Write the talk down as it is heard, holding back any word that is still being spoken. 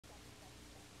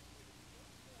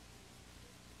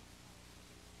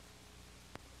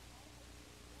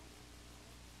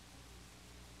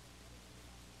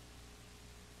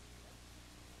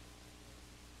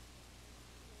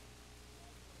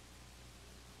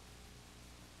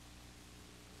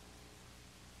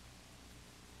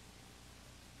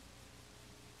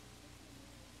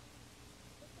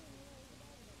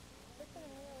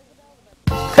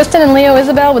Kristen and Leo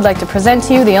Isabel would like to present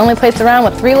to you the only place around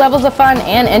with 3 levels of fun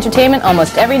and entertainment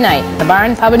almost every night, the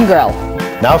Barn Pub and Grill.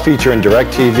 Now featuring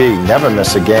DirecTV, never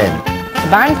miss a game. The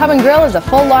Barn Pub and Grill is a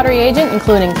full lottery agent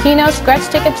including Keno, scratch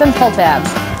tickets, and pull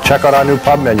tabs. Check out our new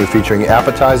pub menu featuring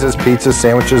appetizers, pizzas,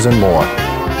 sandwiches, and more.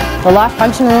 The Loft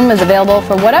Function Room is available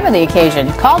for whatever the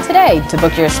occasion. Call today to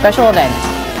book your special event.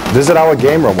 Visit our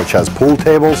game room, which has pool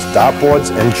tables,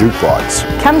 dartboards, and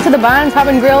jukebox. Come to the Barn Pub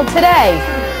and Grill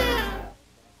today.